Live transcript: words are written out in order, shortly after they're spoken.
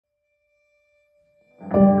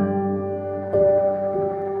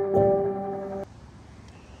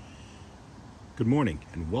Good morning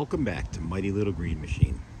and welcome back to Mighty Little Green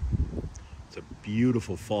Machine. It's a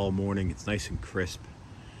beautiful fall morning. It's nice and crisp.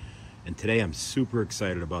 And today I'm super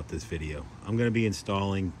excited about this video. I'm going to be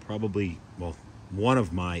installing probably, well, one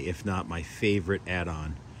of my, if not my favorite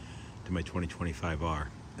add-on to my 2025R,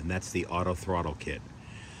 and that's the Auto Throttle Kit.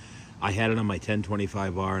 I had it on my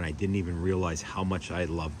 1025R and I didn't even realize how much I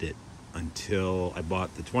loved it until I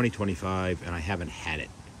bought the 2025 and I haven't had it.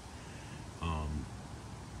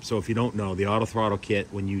 So if you don't know, the Auto Throttle Kit,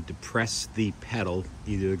 when you depress the pedal,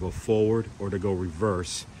 either to go forward or to go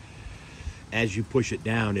reverse, as you push it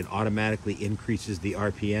down, it automatically increases the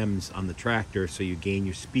RPMs on the tractor, so you gain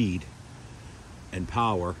your speed and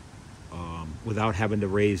power without having to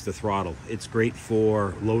raise the throttle. It's great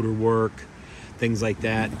for loader work, things like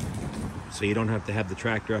that, so you don't have to have the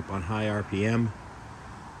tractor up on high RPM.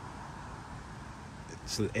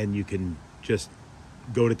 And you can just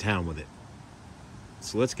go to town with it.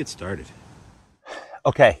 So let's get started.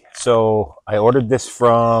 Okay, so I ordered this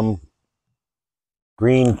from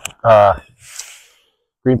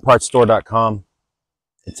greenpartsstore.com.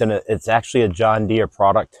 It's actually a John Deere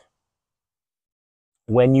product.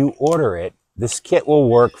 When you order it, this kit will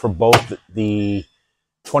work for both the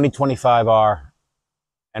 2025R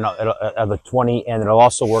and the 20, and it'll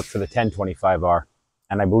also work for the 1025R,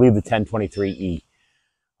 and I believe the 1023E.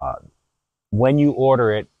 When you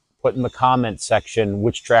order it, put in the comment section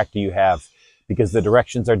which tractor you have, because the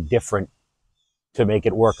directions are different to make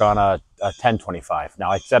it work on a 1025.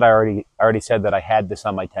 Now, I already said that I had this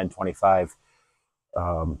on my 1025.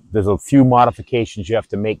 There's a few modifications you have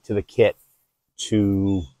to make to the kit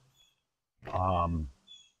to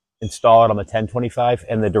install it on the 1025,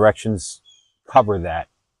 and the directions cover that,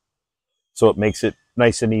 so it makes it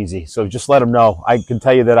nice and easy. So just let them know. I can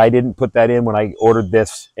tell you that I didn't put that in when I ordered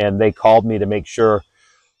this, and they called me to make sure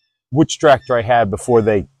which tractor I had before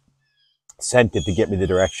they sent it to get me the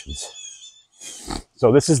directions.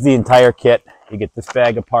 So this is the entire kit. You get this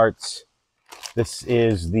bag of parts. This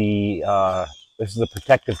is the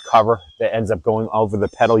protective cover that ends up going over the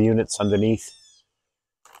pedal units underneath.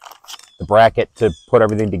 The bracket to put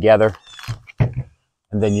everything together.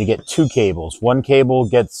 And then you get two cables. One cable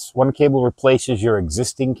replaces your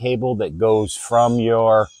existing cable that goes from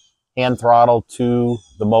your hand throttle to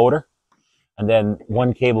the motor. And then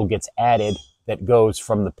one cable gets added that goes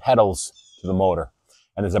from the pedals to the motor.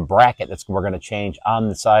 And there's a bracket we're going to change on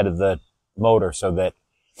the side of the motor so that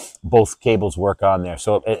both cables work on there.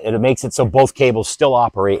 So it makes it so both cables still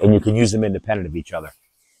operate and you can use them independent of each other.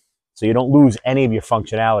 So you don't lose any of your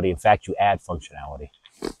functionality. In fact, you add functionality.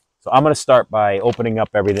 So I'm going to start by opening up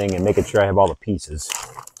everything and making sure I have all the pieces.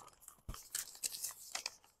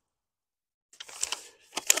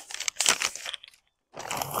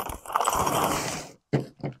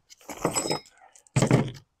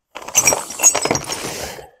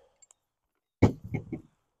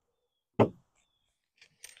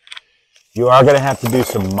 You are going to have to do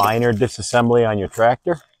some minor disassembly on your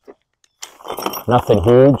tractor. Nothing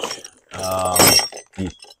huge. You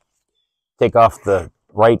take off the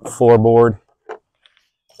right floorboard.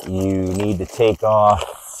 You need to take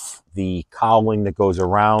off the cowling that goes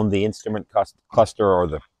around the instrument cluster or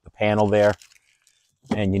the panel there.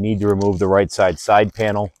 And you need to remove the right side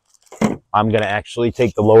panel. I'm going to actually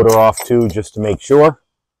take the loader off too, just to make sure,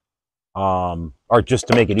 or just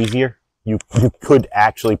to make it easier. You could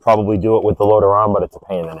actually probably do it with the loader on, but it's a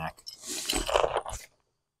pain in the neck.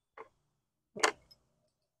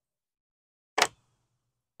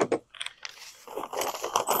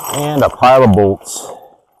 And a pile of bolts.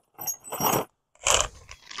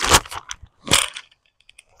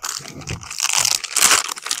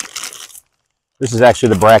 This is actually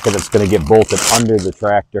the bracket that's going to get bolted under the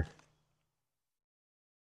tractor.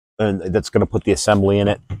 And that's going to put the assembly in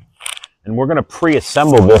it. And we're going to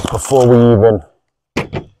pre-assemble this before we even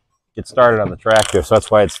get started on the tractor. So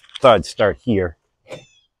that's why I thought I'd start here.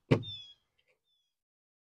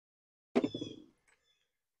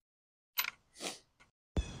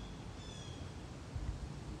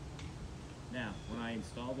 Now, when I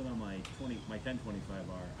installed it on my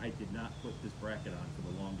 1025R, I did not put this bracket on for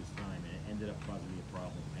the longest time, and it ended up causing me a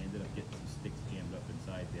problem. I ended up getting some sticks jammed up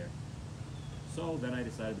inside there. So then I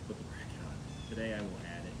decided to put the bracket on. Today I will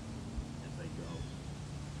add it as I go.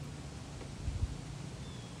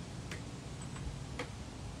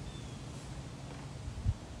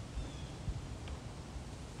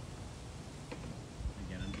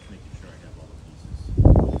 Again, I'm just making sure I have all the pieces.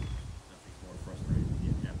 Nothing's more frustrating than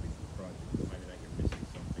getting halfway through the project and finding out you're missing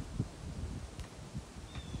something.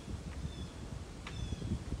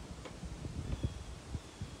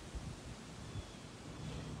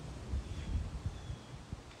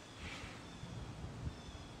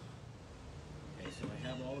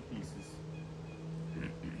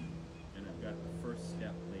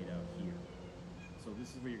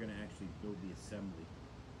 is where you're going to actually build the assembly.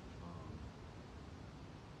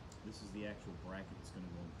 This is the actual bracket that's going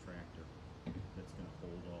to go on the tractor that's going to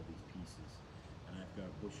hold all these pieces. And I've got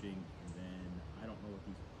a bushing, and then I don't know what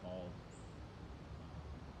these are called,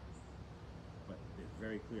 but there's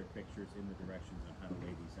very clear pictures in the directions on how to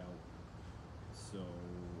lay these out. So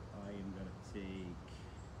I am going to take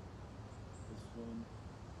this one.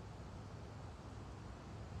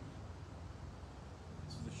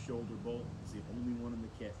 This is a shoulder bolt. It's the only one in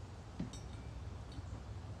the kit.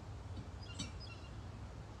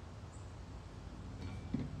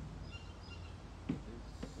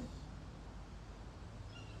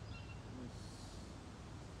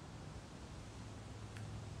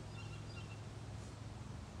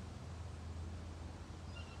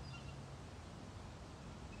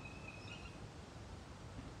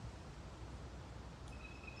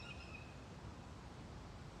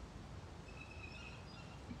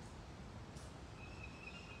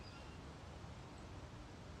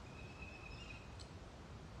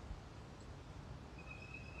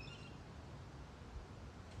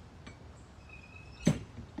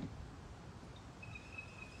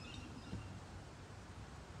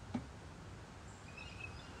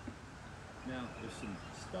 Now, there's some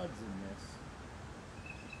studs in this.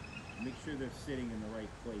 Make sure they're sitting in the right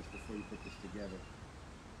place before you put this together.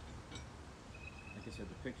 Like I said,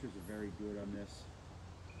 the pictures are very good on this.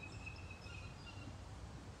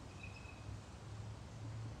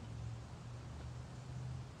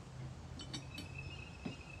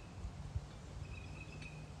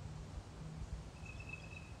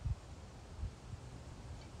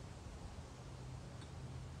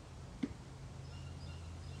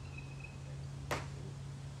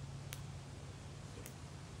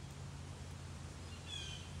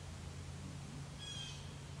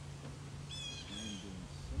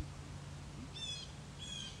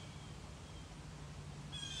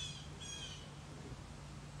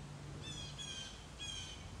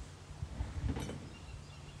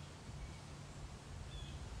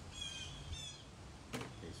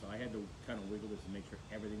 So I had to kind of wiggle this and make sure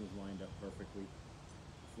everything was lined up perfectly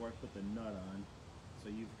before I put the nut on. So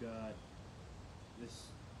you've got this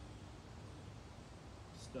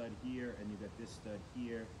stud here, and you've got this stud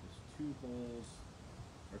here. There's two holes,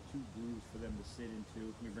 or two grooves for them to sit into.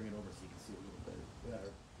 Let me bring it over so you can see a little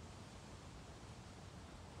better.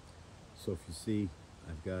 So if you see,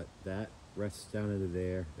 I've got that rests down into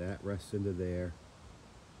there, that rests into there.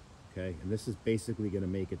 Okay, and this is basically going to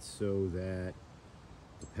make it so that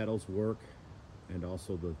the pedals work and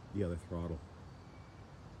also the other throttle.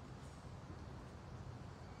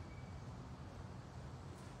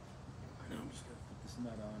 And I'm just going to put this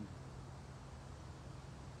nut on.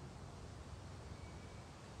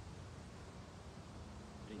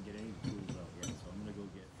 I didn't get any tools out yet, so I'm going to go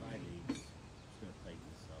get 5/8. Just going to tighten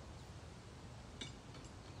this up.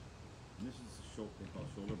 And this is a thing called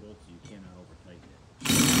shoulder bolt, so you cannot over tighten it.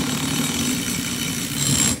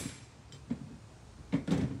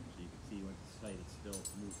 It still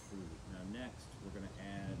moves freely. Now next we're going to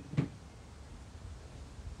add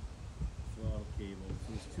throttle cables.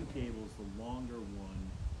 So there's two cables. The longer one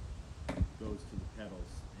goes to the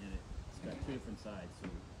pedals, and it's got two different sides. So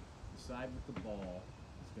the side with the ball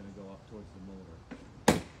is going to go up towards the motor.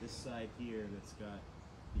 This side here that's got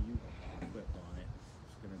the U-clip on it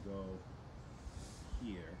is going to go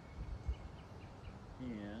here,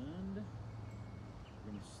 and we're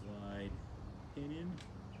going to slide pin in.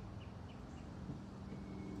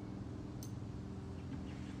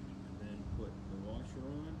 Washer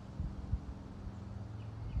on, and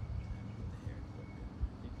put the hair clip in.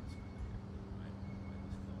 I think it's got the hair clip. I don't know why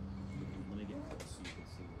this fell. Let me get close so you can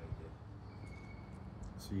see what I did.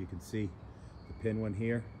 So you can see the pin went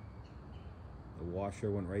here, the washer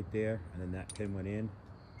went right there, and then that pin went in.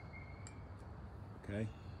 Okay,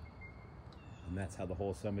 and that's how the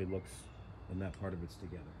whole assembly looks when that part of it's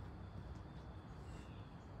together.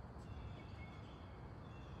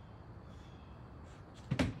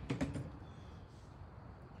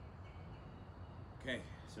 Okay,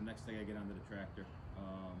 so next thing I get onto the tractor,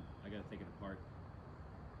 I gotta take it apart.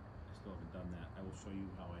 I still haven't done that. I will show you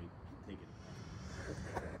how I take it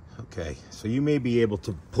apart. Okay, so you may be able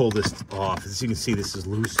to pull this off. As you can see, this is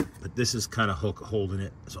loose, but this is kind of holding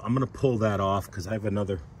it. So I'm gonna pull that off because I have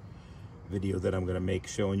another video that I'm gonna make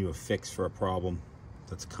showing you a fix for a problem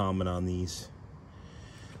that's common on these.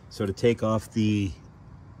 So to take off the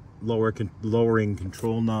lowering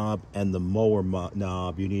control knob and the mower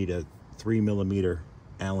knob, you need a 3mm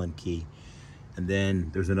Allen key, and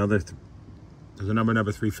then there's another there's a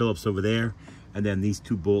number 3 Phillips over there, and then these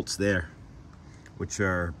two bolts there, which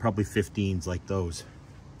are probably 15s like those.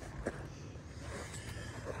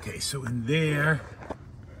 Okay, so in there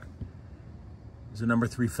is a number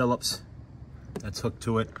 3 Phillips that's hooked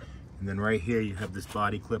to it. And then right here you have this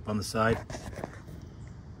body clip on the side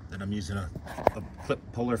that I'm using a clip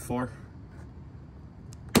puller for.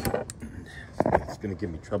 It's gonna give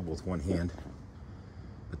me trouble with one hand,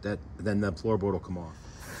 but then the floorboard will come off.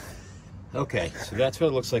 Okay, so that's what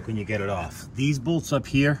it looks like when you get it off. These bolts up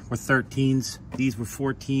here were 13s, these were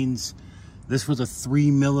 14s. This was a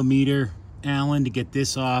 3mm Allen to get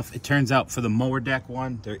this off. It turns out for the mower deck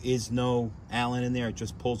one, there is no Allen in there, it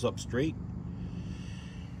just pulls up straight.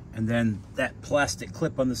 And then that plastic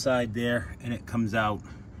clip on the side there, and it comes out.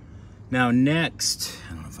 Now next,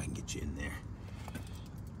 I don't know if I can get you in there.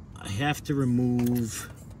 I have to remove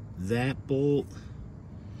that bolt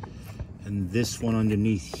and this one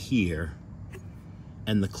underneath here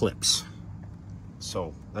and the clips.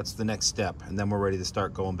 So that's the next step, and then we're ready to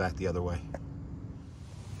start going back the other way.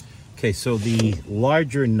 Okay, so the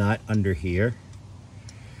larger nut under here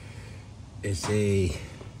is a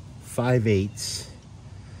 5/8,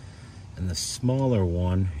 and the smaller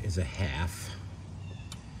one is a 1/2.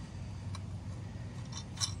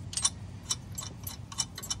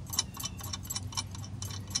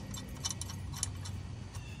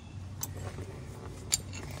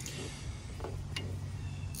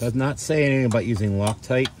 Does not say anything about using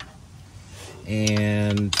Loctite,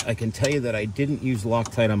 and I can tell you that I didn't use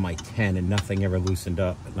Loctite on my 10 and nothing ever loosened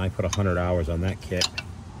up, and I put 100 hours on that kit.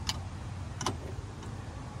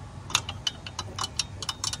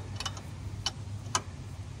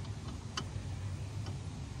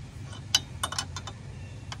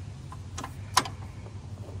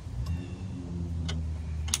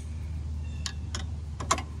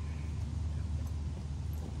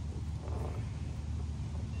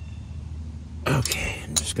 Okay,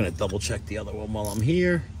 I'm just gonna double check the other one while I'm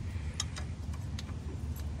here.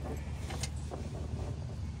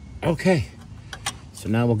 Okay, so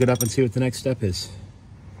now we'll get up and see what the next step is.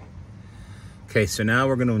 Okay, so now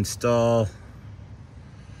we're gonna install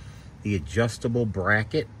the adjustable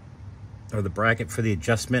bracket, or the bracket for the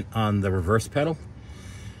adjustment on the reverse pedal.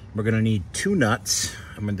 We're gonna need 2 nuts.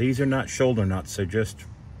 I mean, these are not shoulder nuts, they're just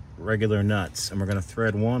regular nuts. And we're gonna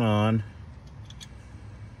thread one on.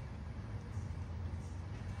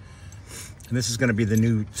 And this is going to be the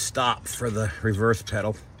new stop for the reverse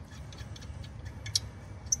pedal.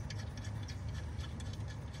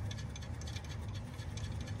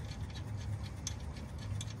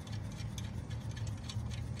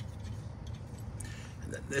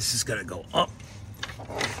 And then this is going to go up.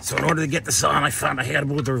 So in order to get this on, I found I had to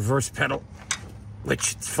move the reverse pedal,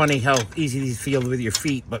 which it's funny how easy these feel with your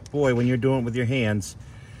feet, but boy, when you're doing it with your hands.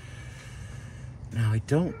 Now I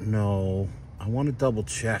don't know, I want to double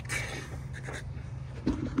check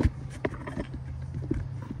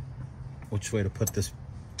which way to put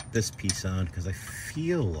this piece on, because I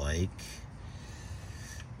feel like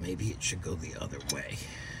maybe it should go the other way,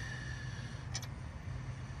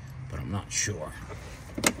 but I'm not sure.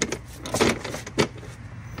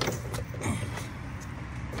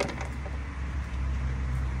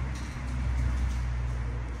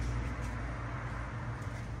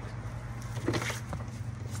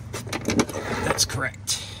 That's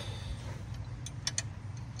correct.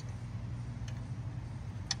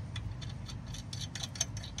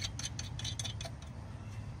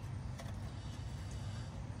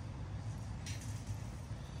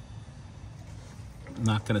 I'm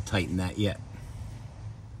not going to tighten that yet,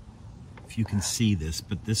 if you can see this,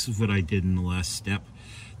 but this is what I did in the last step.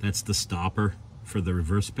 That's the stopper for the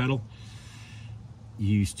reverse pedal.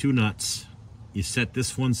 You use 2 nuts. You set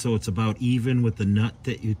this one so it's about even with the nut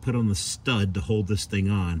that you put on the stud to hold this thing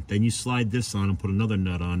on. Then you slide this on and put another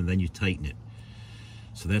nut on, and then you tighten it.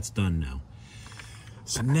 So that's done now.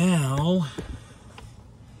 So now,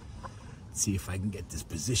 let's see if I can get this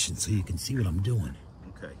positioned so you can see what I'm doing.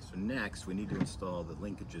 Okay, so next we need to install the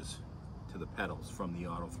linkages to the pedals from the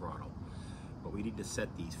auto throttle. But we need to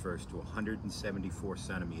set these first to 174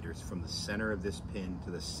 centimeters from the center of this pin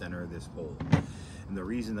to the center of this hole. And the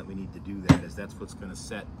reason that we need to do that is that's what's going to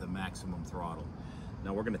set the maximum throttle.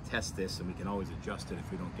 Now we're going to test this, and we can always adjust it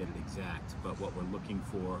if we don't get it exact, but what we're looking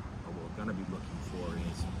for, or what we're going to be looking for,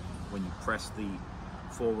 is when you press the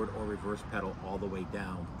forward or reverse pedal all the way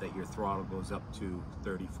down, that your throttle goes up to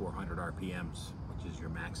 3,400 RPMs, which is your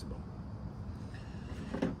maximum.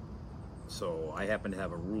 So I happen to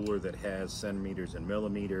have a ruler that has centimeters and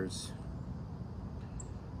millimeters.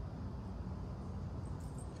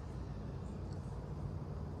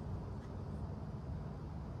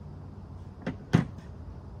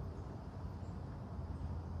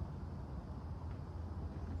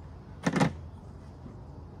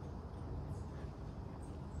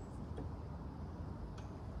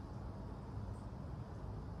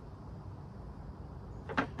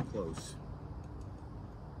 close.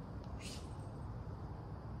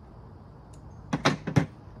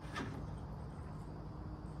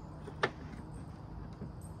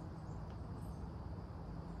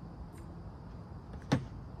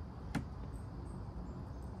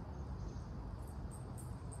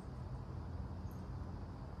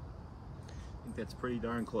 I think that's pretty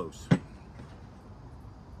darn close.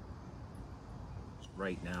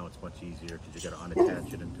 Right now it's much easier because you got to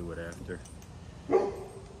unattach it and do it after. Good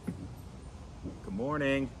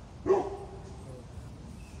morning. I don't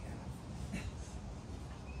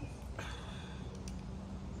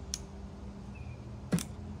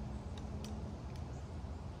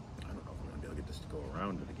know if I'm going to be able to get this to go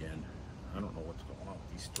around it again. I don't know what's going on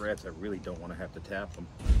with these threads. I really don't want to have to tap them.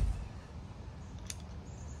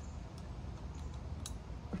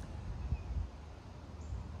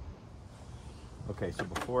 Okay, so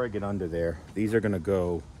before I get under there, these are going to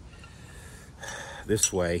go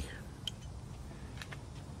this way.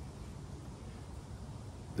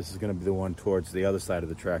 This is going to be the one towards the other side of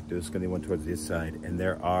the tractor. This is going to be one towards this side. And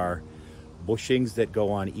there are bushings that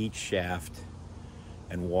go on each shaft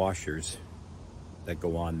and washers that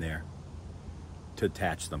go on there to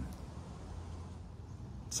attach them.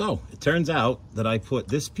 So it turns out that I put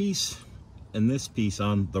this piece and this piece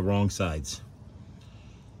on the wrong sides.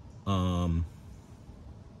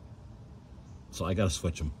 So I got to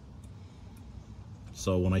switch them.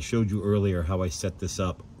 So when I showed you earlier how I set this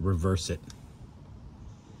up, reverse it.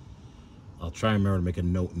 I'll try and remember to make a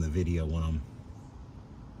note in the video when I'm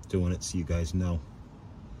doing it so you guys know.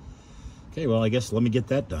 Okay, well, I guess let me get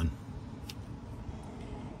that done.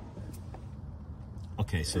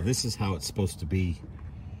 Okay, so this is how it's supposed to be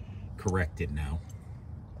corrected now.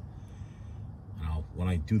 And when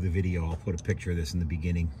I do the video, I'll put a picture of this in the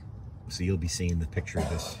beginning. So you'll be seeing the picture of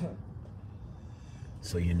this.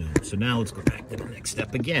 So you know. So now let's go back to the next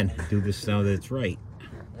step again. Do this now that it's right.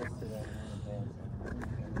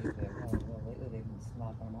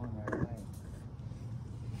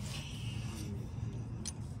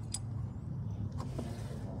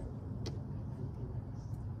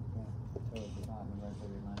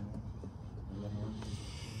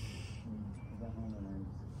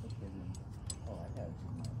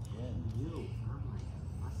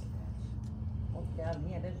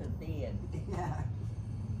 Yeah, this is dead. Yeah.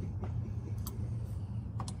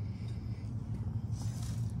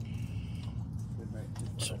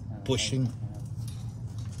 So bushing,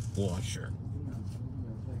 washer.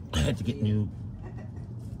 I had to get new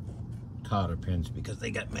cotter pins because they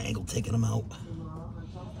got mangled taking them out.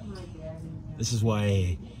 This is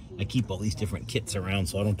why I keep all these different kits around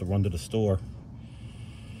so I don't have to run to the store.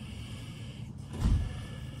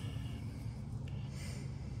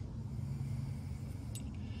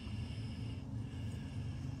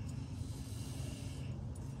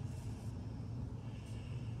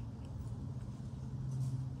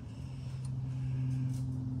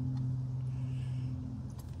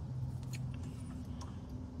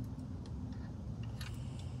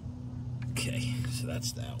 Okay, so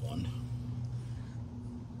that's that one.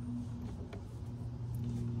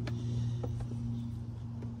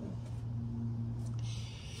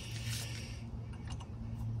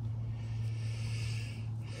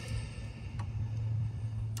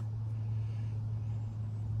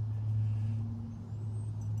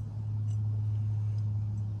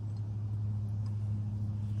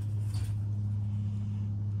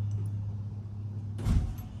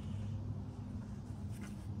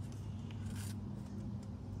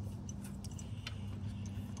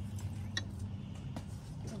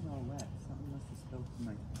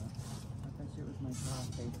 My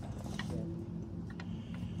coffee.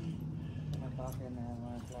 My coffee in there when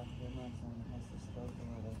I left 2 months and it must have spoken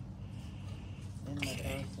with it. In my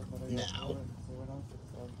house, so what I got for it, see what else is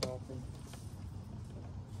so coffee.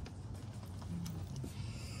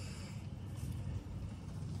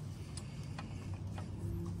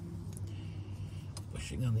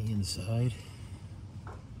 Pushing on the inside.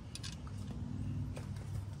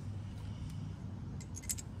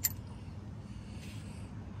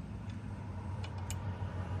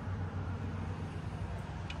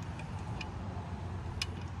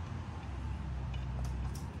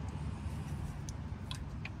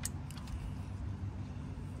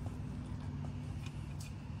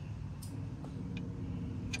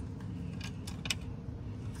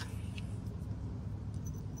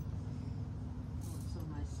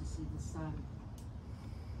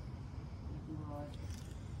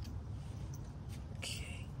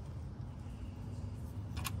 Okay.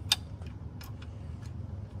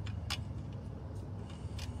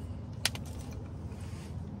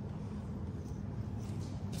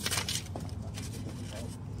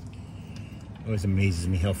 Always amazes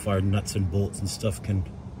me how far nuts and bolts and stuff can.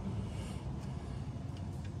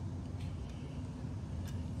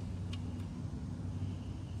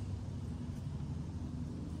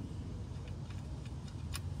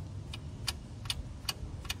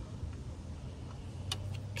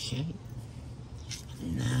 Okay,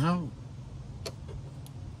 now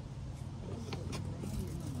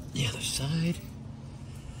the other side.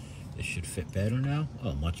 This should fit better now.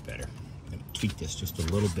 Oh, much better. I'm gonna tweak this just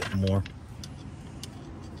a little bit more.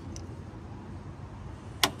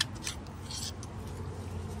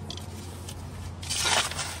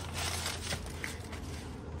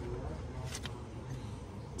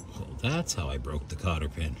 So that's how I broke the cotter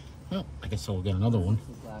pin. Well, I guess I'll get another one.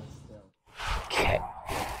 Okay.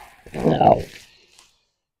 Now.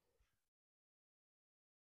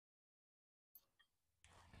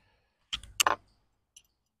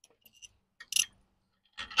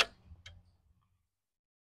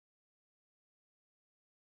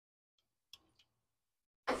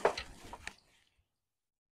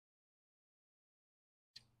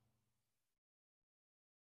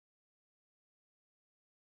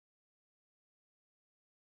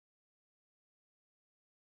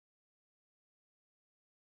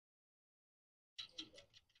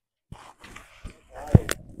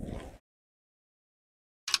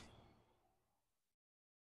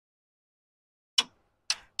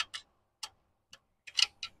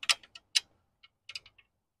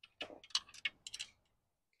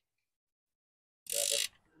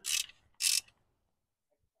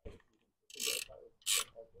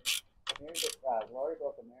 Lori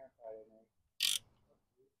built a mare Friday night.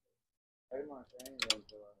 I didn't want to say anything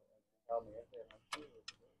to her. Tell me yesterday, my shoe was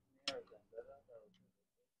mirrors and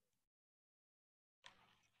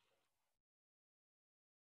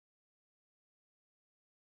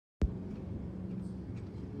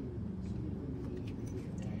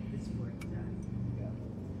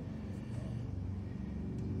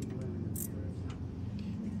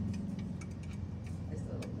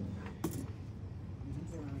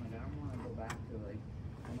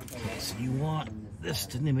So you want this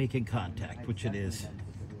to be making contact, which it is.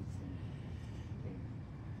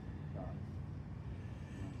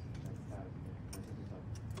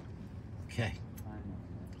 Okay,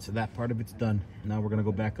 so that part of it's done. Now we're gonna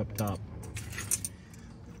go back up top.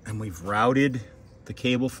 And we've routed the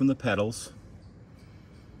cable from the pedals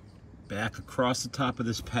back across the top of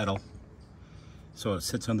this pedal so it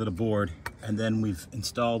sits under the board, and then we've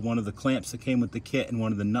installed one of the clamps that came with the kit and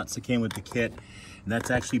one of the nuts that came with the kit, and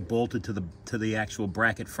that's actually bolted to the actual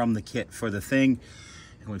bracket from the kit for the thing,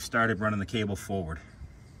 and we've started running the cable forward.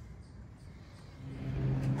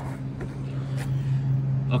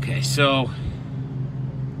 Okay, so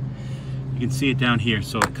you can see it down here.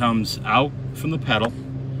 So it comes out from the pedal,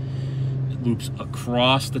 it loops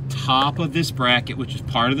across the top of this bracket, which is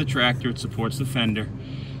part of the tractor. It supports the fender,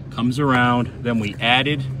 comes around, then we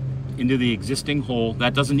added into the existing hole.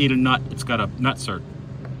 That doesn't need a nut, it's got a nut cert.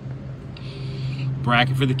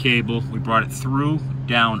 Bracket for the cable. We brought it through,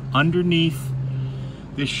 down underneath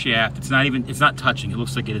this shaft. It's not touching. It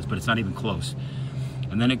looks like it is, but it's not even close.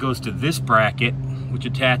 And then it goes to this bracket, which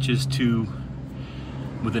attaches to,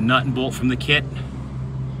 with a nut and bolt from the kit,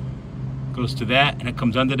 goes to that, and it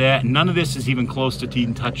comes under that. And none of this is even close to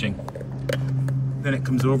even touching. Then it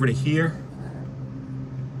comes over to here.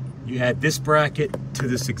 You add this bracket to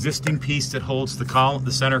this existing piece that holds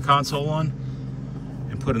the center console on,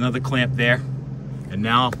 and put another clamp there. And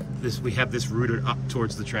now we have this routed up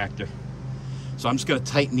towards the tractor. So I'm just gonna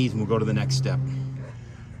tighten these and we'll go to the next step.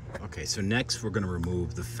 Okay, so next we're gonna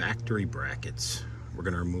remove the factory brackets. We're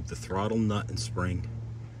gonna remove the throttle nut and spring,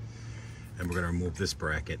 and we're gonna remove this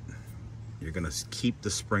bracket. You're gonna keep the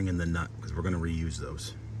spring and the nut because we're gonna reuse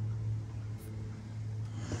those.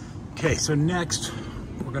 Okay, so next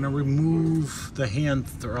we're gonna remove the hand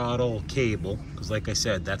throttle cable, because like I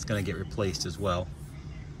said, that's gonna get replaced as well.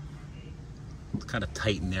 It's kind of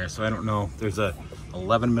tight in there, so I don't know. There's a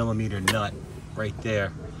 11mm nut right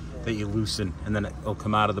there that you loosen, and then it'll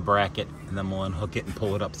come out of the bracket, and then we'll unhook it and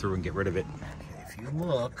pull it up through and get rid of it. Okay, if you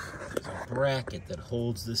look, there's a bracket that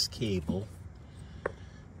holds this cable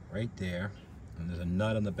right there, and there's a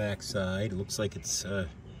nut on the back side. It looks like it's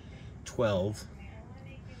 12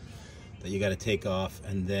 that you got to take off,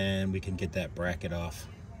 and then we can get that bracket off.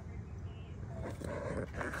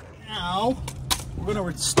 Now we're going to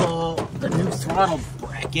install the new throttle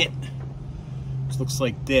bracket, which looks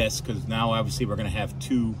like this, because now obviously we're going to have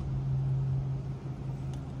two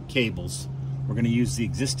cables. We're going to use the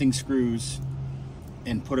existing screws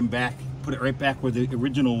and put it right back where the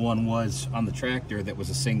original one was on the tractor that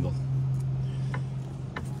was a single.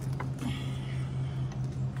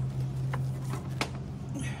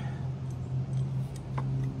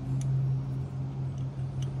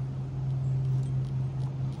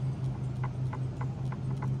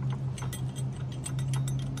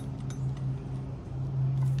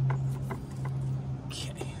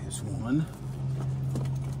 one.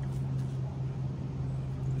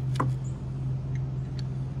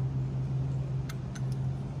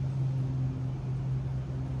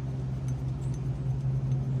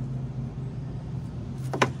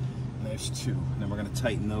 And there's two. And then we're going to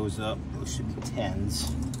tighten those up. Those should be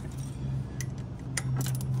 10s.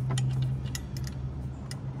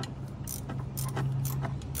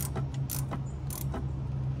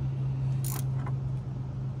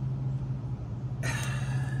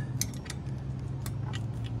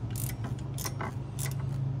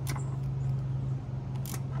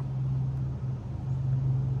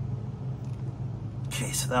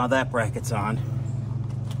 Okay, so now that bracket's on.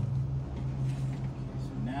 So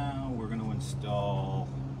now we're going to install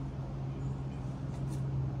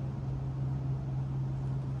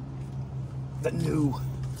the new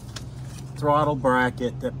throttle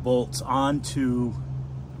bracket that bolts onto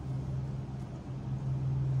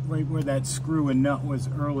right where that screw and nut was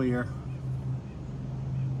earlier.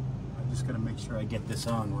 I'm just going to make sure I get this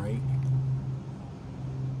on right.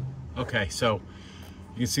 Okay, so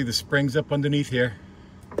you can see the springs up underneath here.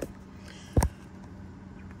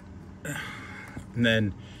 And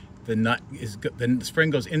then the nut is, the spring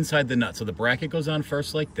goes inside the nut. So the bracket goes on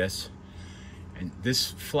first like this. And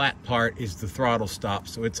this flat part is the throttle stop.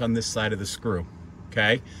 So it's on this side of the screw,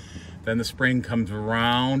 okay? Then the spring comes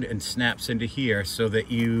around and snaps into here so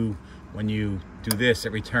that you, when you do this,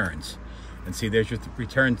 it returns. And see, there's your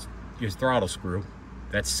your throttle screw.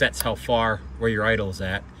 That sets how far, where your idle is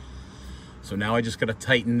at. So now I just gotta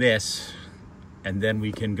tighten this, and then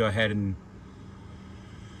we can go ahead and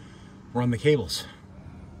run the cables.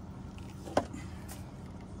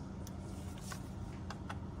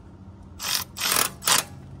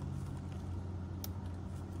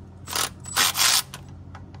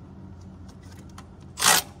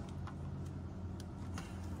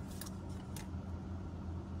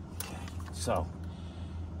 Okay, so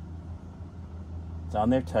it's on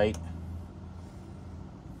there tight.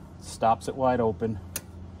 Stops it wide open,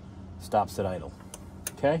 stops it idle.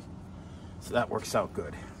 Okay, so that works out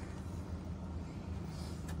good.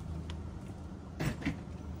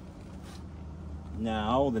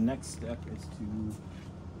 Now the next step is to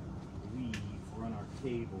run our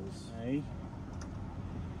cables. Okay,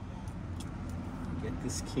 get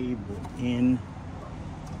this cable in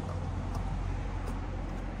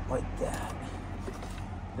like that.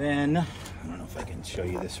 Then I don't know if I can show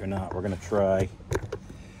you this or not. We're gonna try.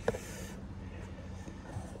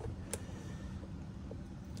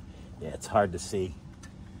 Yeah, it's hard to see.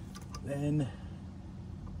 Then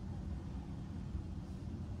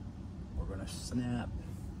we're gonna snap.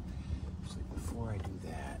 Actually, before I do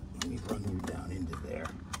that, let me run you down into there.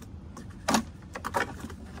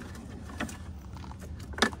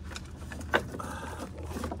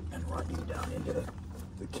 And run you down into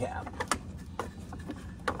the cap.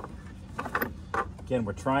 Again,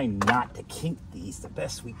 we're trying not to kink these the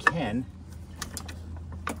best we can.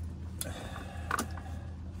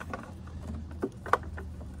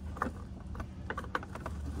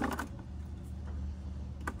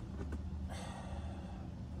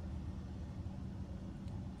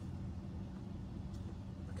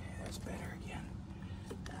 Better again.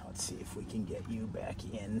 Now let's see if we can get you back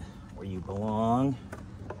in where you belong.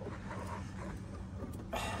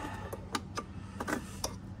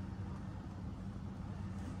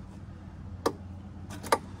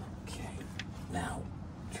 Okay, now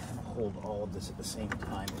trying to hold all of this at the same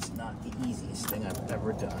time is not the easiest thing I've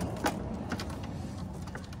ever done.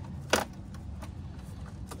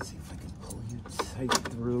 Let's see if I can pull you tight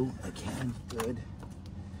through. I can. Good.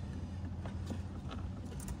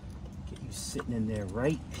 Sitting in there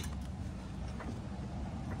right,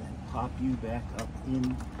 then pop you back up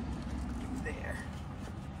in there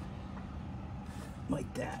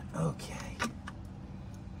like that. Okay.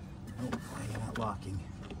 Nope, I'm not locking.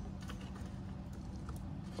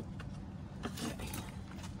 Okay.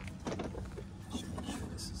 Should make sure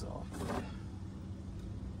this is all good.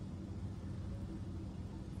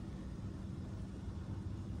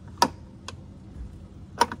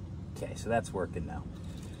 Okay, so that's working now.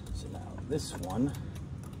 So now this one,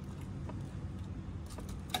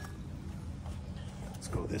 let's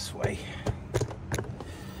go this way.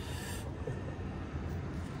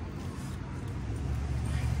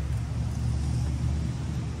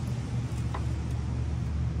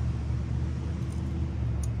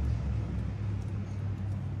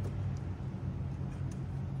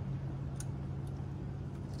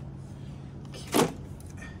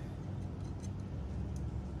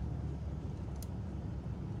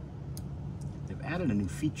 Added a new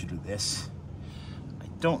feature to this. I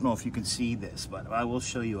don't know if you can see this, but I will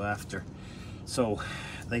show you after. So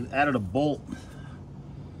they added a bolt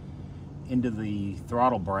into the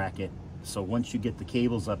throttle bracket, so once you get the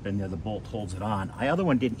cables up in there, the bolt holds it on. My other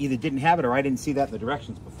one either didn't have it, or I didn't see that in the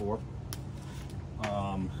directions before.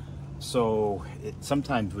 So it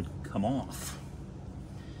sometimes would come off.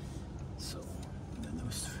 So then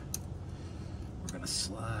we're gonna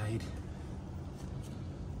slide,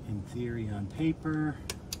 in theory, on paper.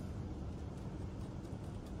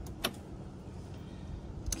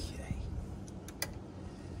 Okay.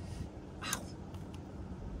 Ow.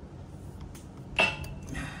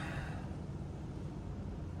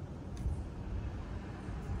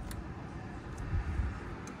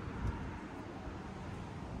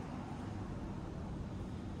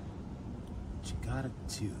 What you gotta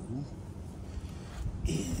do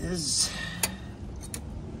is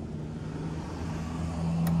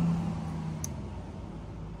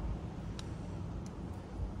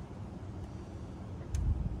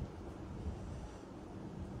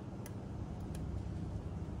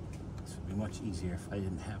this would be much easier if I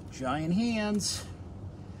didn't have giant hands.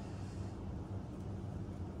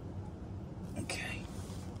 Okay,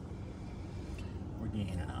 we're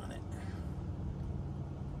gaining on it.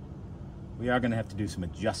 We are going to have to do some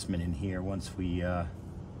adjustment in here once we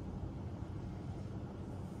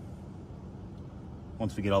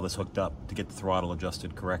get all this hooked up to get the throttle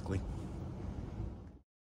adjusted correctly.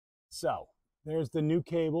 So there's the new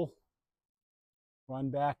cable, run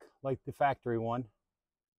back like the factory one.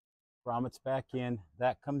 Grommets back in,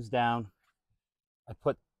 that comes down. I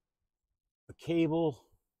put the cable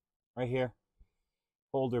right here,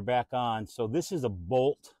 holder back on. So this is a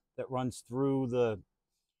bolt that runs through the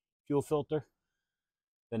fuel filter.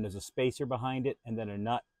 Then there's a spacer behind it, and then a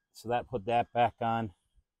nut. So that put that back on.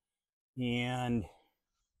 And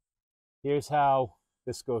here's how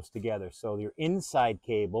this goes together. So your inside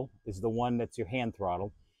cable is the one that's your hand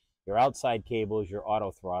throttle. Your outside cable is your auto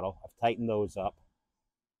throttle. I've tightened those up.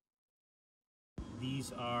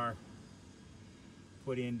 These are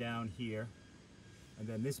put in down here. And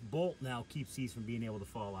then this bolt now keeps these from being able to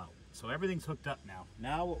fall out. So everything's hooked up now.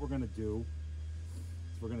 Now what we're going to do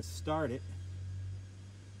is we're going to start it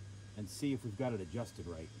and see if we've got it adjusted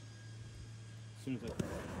right. As soon as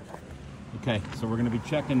Okay, so we're going to be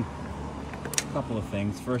checking a couple of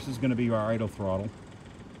things. First is going to be our idle throttle.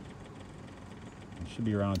 It should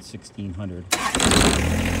be around 1600.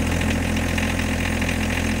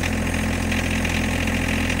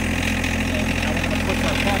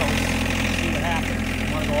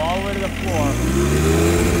 Go all the way to the floor.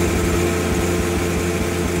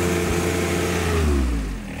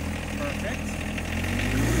 Perfect.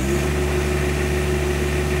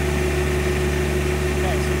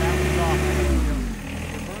 Okay, so that one's off.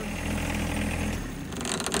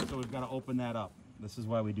 So we've got to open that up. This is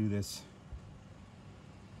why we do this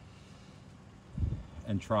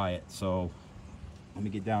and try it. So let me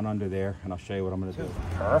get down under there and I'll show you what I'm going to do.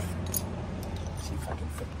 Perfect. See if I can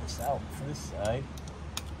fit this out for this side.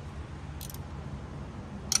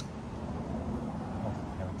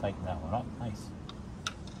 Tighten that one up, nice.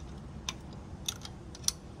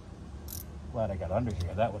 Glad I got under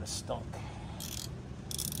here, that would have stunk.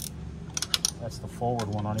 That's the forward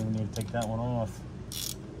one, I don't even need to take that one off.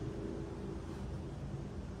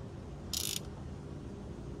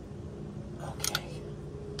 Okay.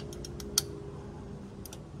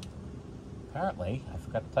 Apparently, I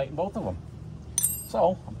forgot to tighten both of them.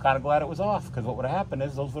 So, I'm kind of glad it was off, because what would have happened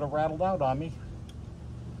is those would have rattled out on me.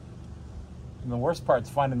 And the worst part is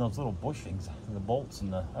finding those little bushings. The bolts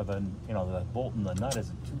and the bolt and the nut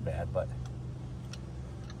isn't too bad, but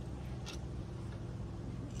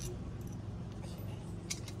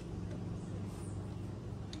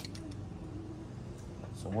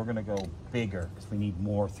so we're going to go bigger because we need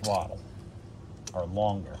more throttle, or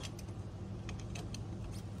longer.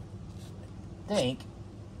 I think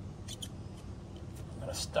I'm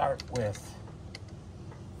going to start with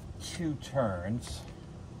 2 turns.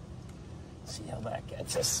 See how that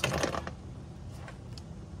gets us.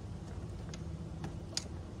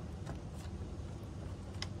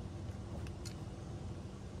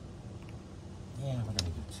 Yeah, we're gonna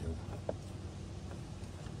do 2.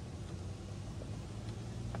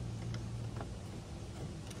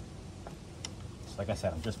 So like I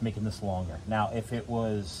said, I'm just making this longer. Now, if it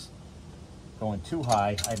was going too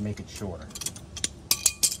high, I'd make it shorter.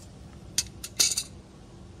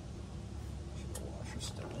 The washer's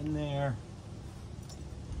still in there.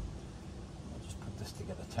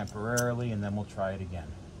 Together temporarily, and then we'll try it again.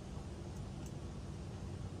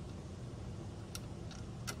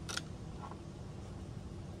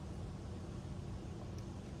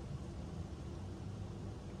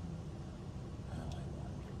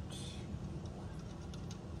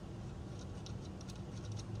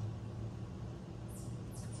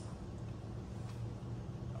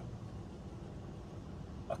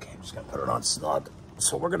 Okay, I'm just gonna put it on snug.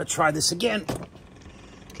 So we're gonna try this again.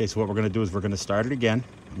 Okay, so what we're gonna do is we're gonna start it again.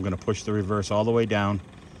 I'm gonna push the reverse all the way down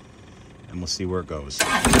and we'll see where it goes. Okay,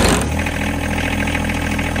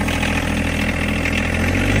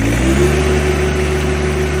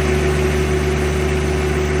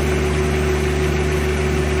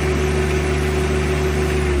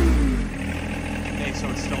 so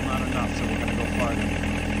it's still not enough, so we're gonna go farther.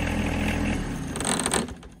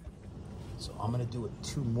 So I'm gonna do it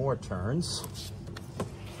 2 more turns.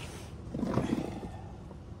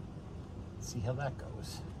 See how that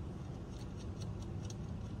goes.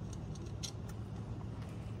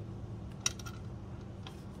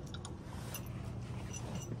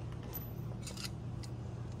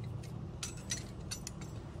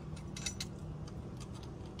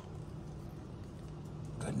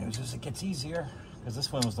 Good news is it gets easier, because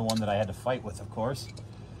this one was the one that I had to fight with, of course.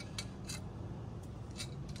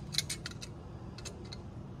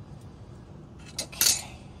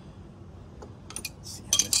 Okay. Let's see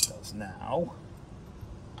how this does now.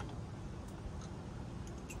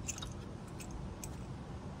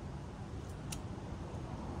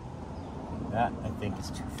 That, I think,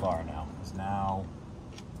 is too far now, because now,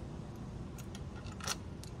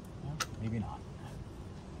 well, maybe not.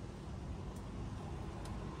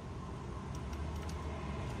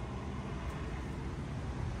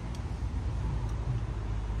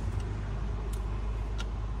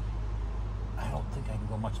 I don't think I can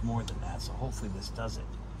go much more than that, so hopefully this does it.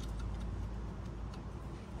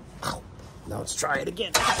 Now let's try it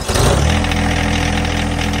again.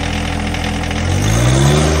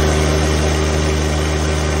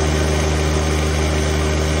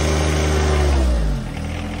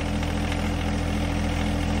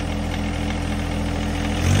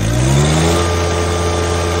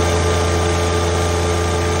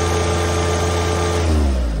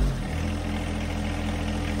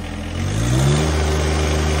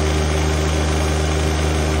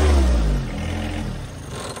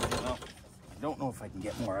 If I can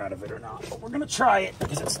get more out of it or not, but we're gonna try it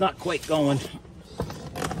because it's not quite going.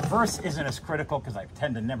 Reverse isn't as critical because I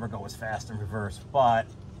tend to never go as fast in reverse, but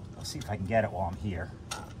I'll see if I can get it while I'm here.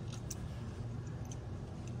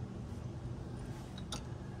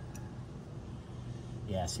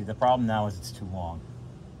 Yeah, see, the problem now is it's too long,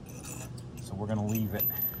 so we're gonna leave it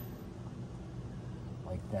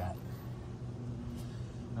like that.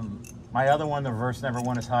 My other one, the reverse never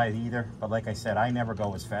went as high either, but like I said, I never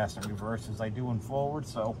go as fast in reverse as I do in forward,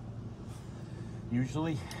 so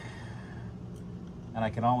usually, and I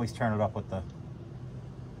can always turn it up with the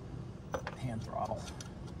hand throttle.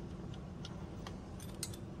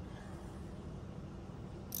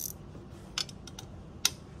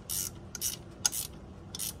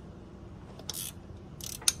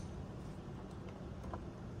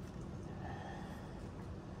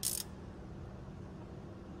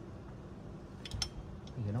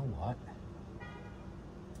 You know what? I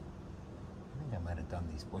think I might have done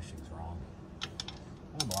these bushings wrong.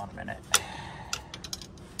 Hold on a minute. I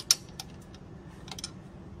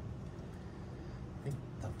think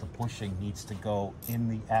that the bushing needs to go in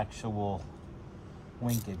the actual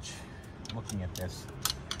linkage. Looking at this.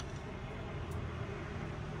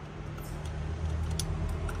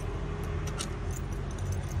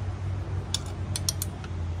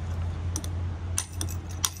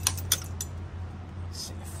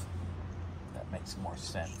 Makes more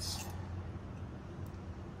sense.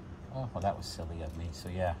 Oh, well, that was silly of me, so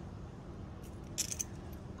yeah.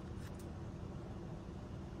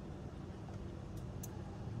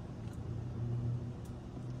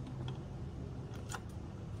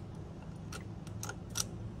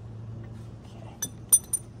 Okay.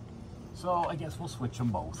 So I guess we'll switch them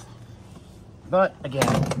both. But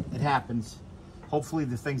again, it happens. Hopefully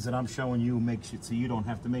the things that I'm showing you makes it so you don't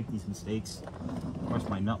have to make these mistakes. Of course,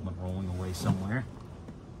 my nut went rolling away somewhere.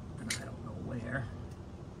 And I don't know where.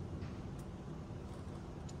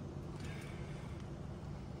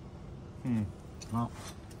 Well,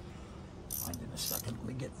 find it in a second. Let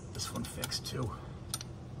me get this one fixed too.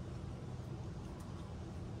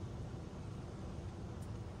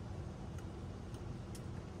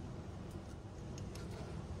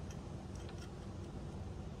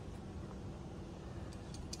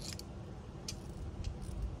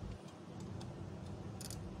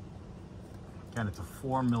 Again, it's a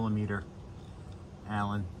 4mm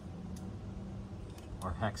Allen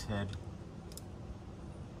or hex head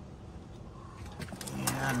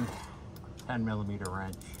and a 10mm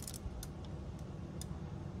wrench.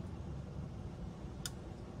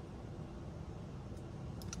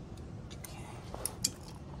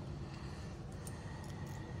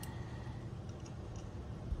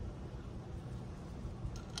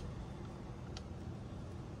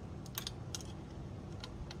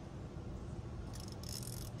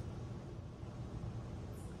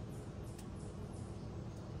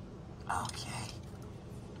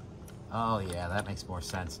 Oh yeah, that makes more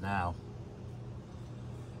sense now.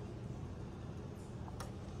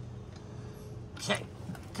 Okay,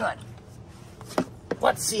 good.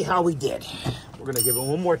 Let's see how we did. We're gonna give it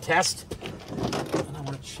one more test. And I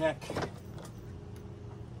wanna check.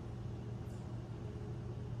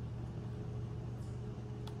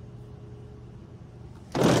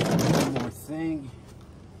 One more thing.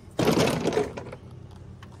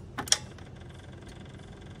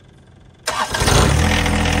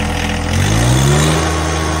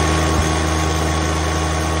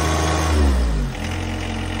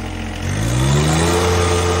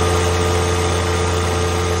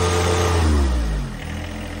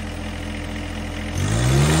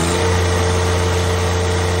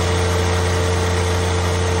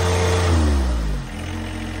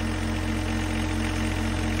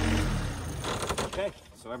 Okay,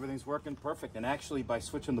 so everything's working perfect, and actually by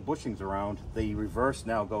switching the bushings around, the reverse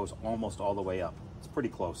now goes almost all the way up. It's pretty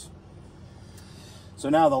close. So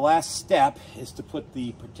now the last step is to put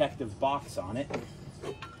the protective box on it.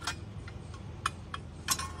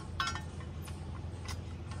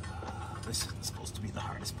 This is supposed to be the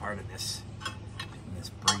hardest part of this, getting this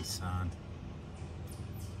brace on.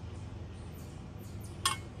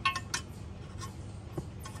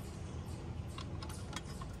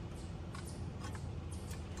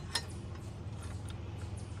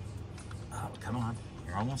 Oh, come on,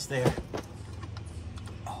 you're almost there.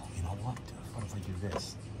 Oh, you know what? What if I do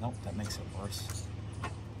this? Nope, that makes it worse.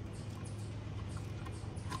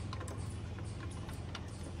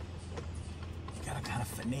 You gotta kind of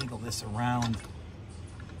finagle this around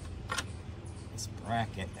this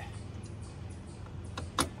bracket.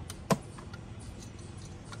 And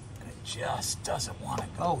it just doesn't want to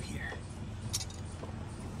go here.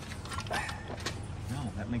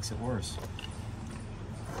 No, that makes it worse.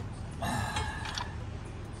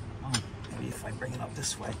 Oh, maybe if I bring it up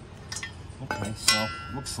this way. Okay, so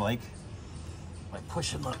looks like by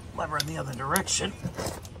pushing the lever in the other direction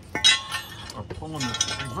or pulling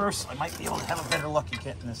the reverse, I might be able to have a better luck at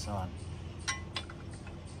getting this on.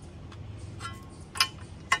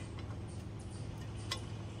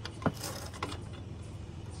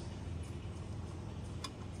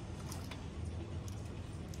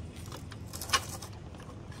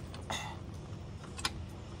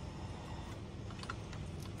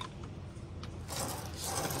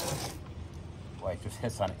 Boy, it just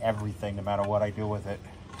hits on everything no matter what I do with it.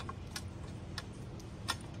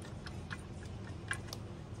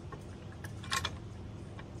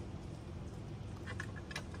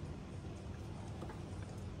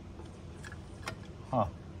 Huh.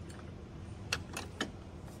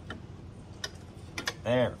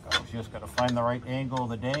 There it goes. You just gotta find the right angle of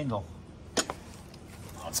the dangle.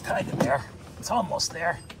 Oh, it's kind of there. It's almost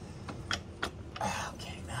there.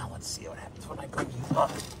 Okay, now let's see what happens when I bring you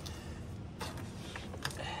up.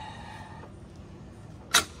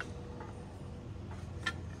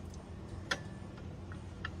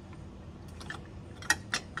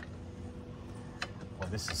 Boy,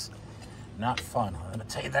 this is not fun. I'm gonna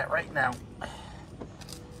tell you that right now.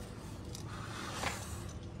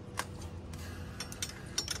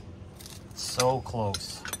 So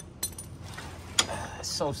close.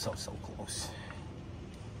 So close.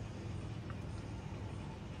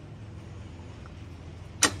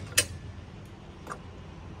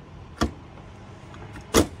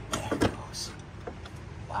 There it goes.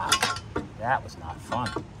 Wow, that was not fun.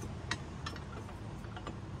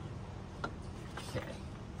 Okay.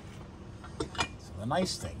 So the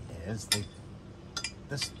nice thing is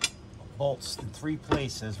this bolts in 3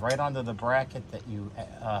 places right onto the bracket that you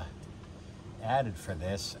added for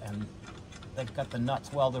this, and they've got the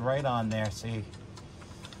nuts welded right on there, see?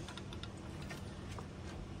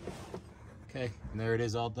 Okay, and there it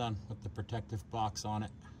is all done with the protective box on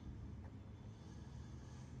it.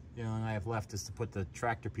 The only thing I have left is to put the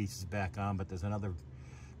tractor pieces back on, but there's another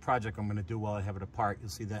project I'm going to do while I have it apart. You'll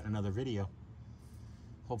see that in another video.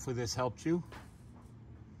 Hopefully this helped you.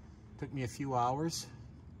 Took me a few hours.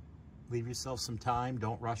 Leave yourself some time,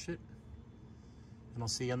 don't rush it. And I'll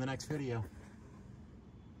see you on the next video.